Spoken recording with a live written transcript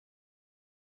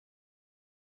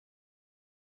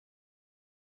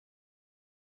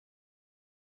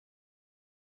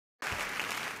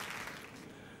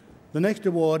The next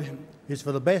award is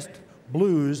for the Best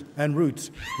Blues and Roots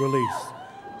release.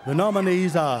 The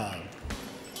nominees are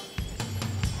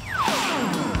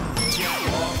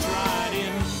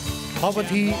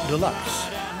Poverty Deluxe,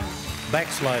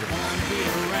 Backsliders.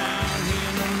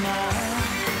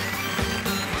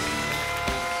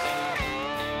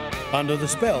 Under the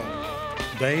Spell,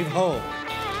 Dave Hole.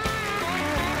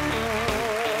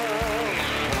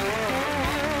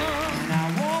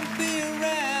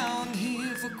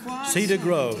 Cedar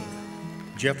Grove,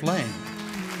 Jeff Lane.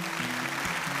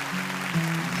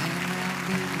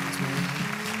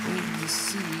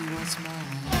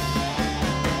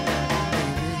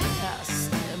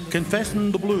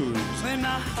 Confessin' the Blues,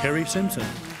 Kerry Simpson.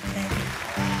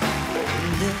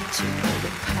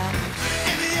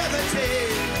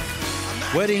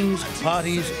 Weddings,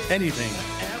 parties, anything.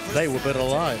 They were better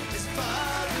alive.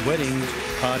 Weddings,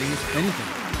 parties,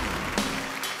 anything.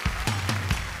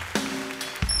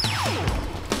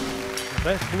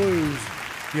 Best Blues,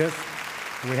 yes,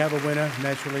 we have a winner,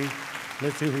 naturally.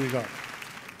 Let's see who we got.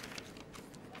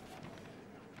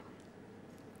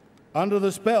 Under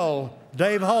the Spell,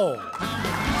 Dave Hole.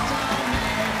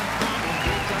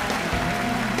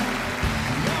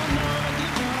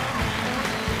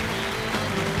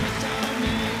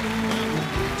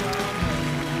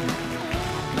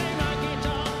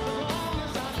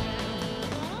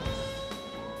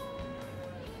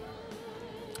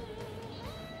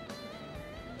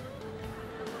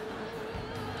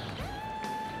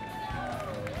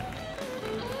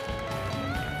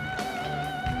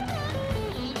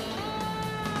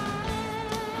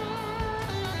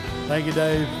 Thank you,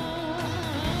 Dave.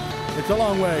 It's a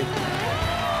long way.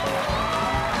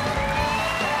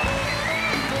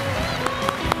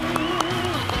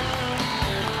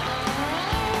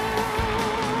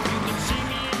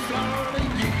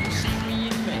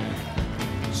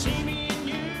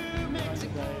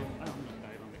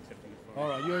 All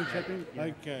right, you're accepting? Yeah.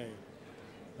 Okay.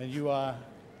 And you are?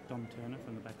 Tom Turner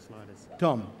from the Backsliders.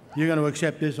 Tom, you're going to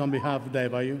accept this on behalf of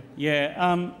Dave, are you? Yeah,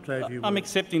 I'm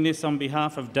accepting this on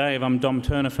behalf of Dave. I'm Dom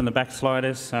Turner from the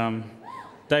Backsliders.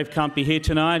 Dave can't be here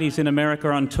tonight. He's in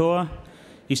America on tour.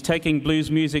 He's taking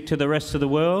blues music to the rest of the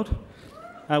world,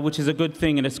 which is a good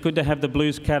thing, and it's good to have the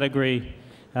blues category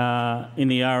in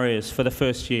the ARIAs for the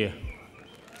first year.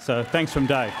 So thanks from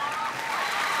Dave.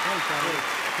 Thanks, Dave.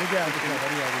 Good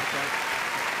job.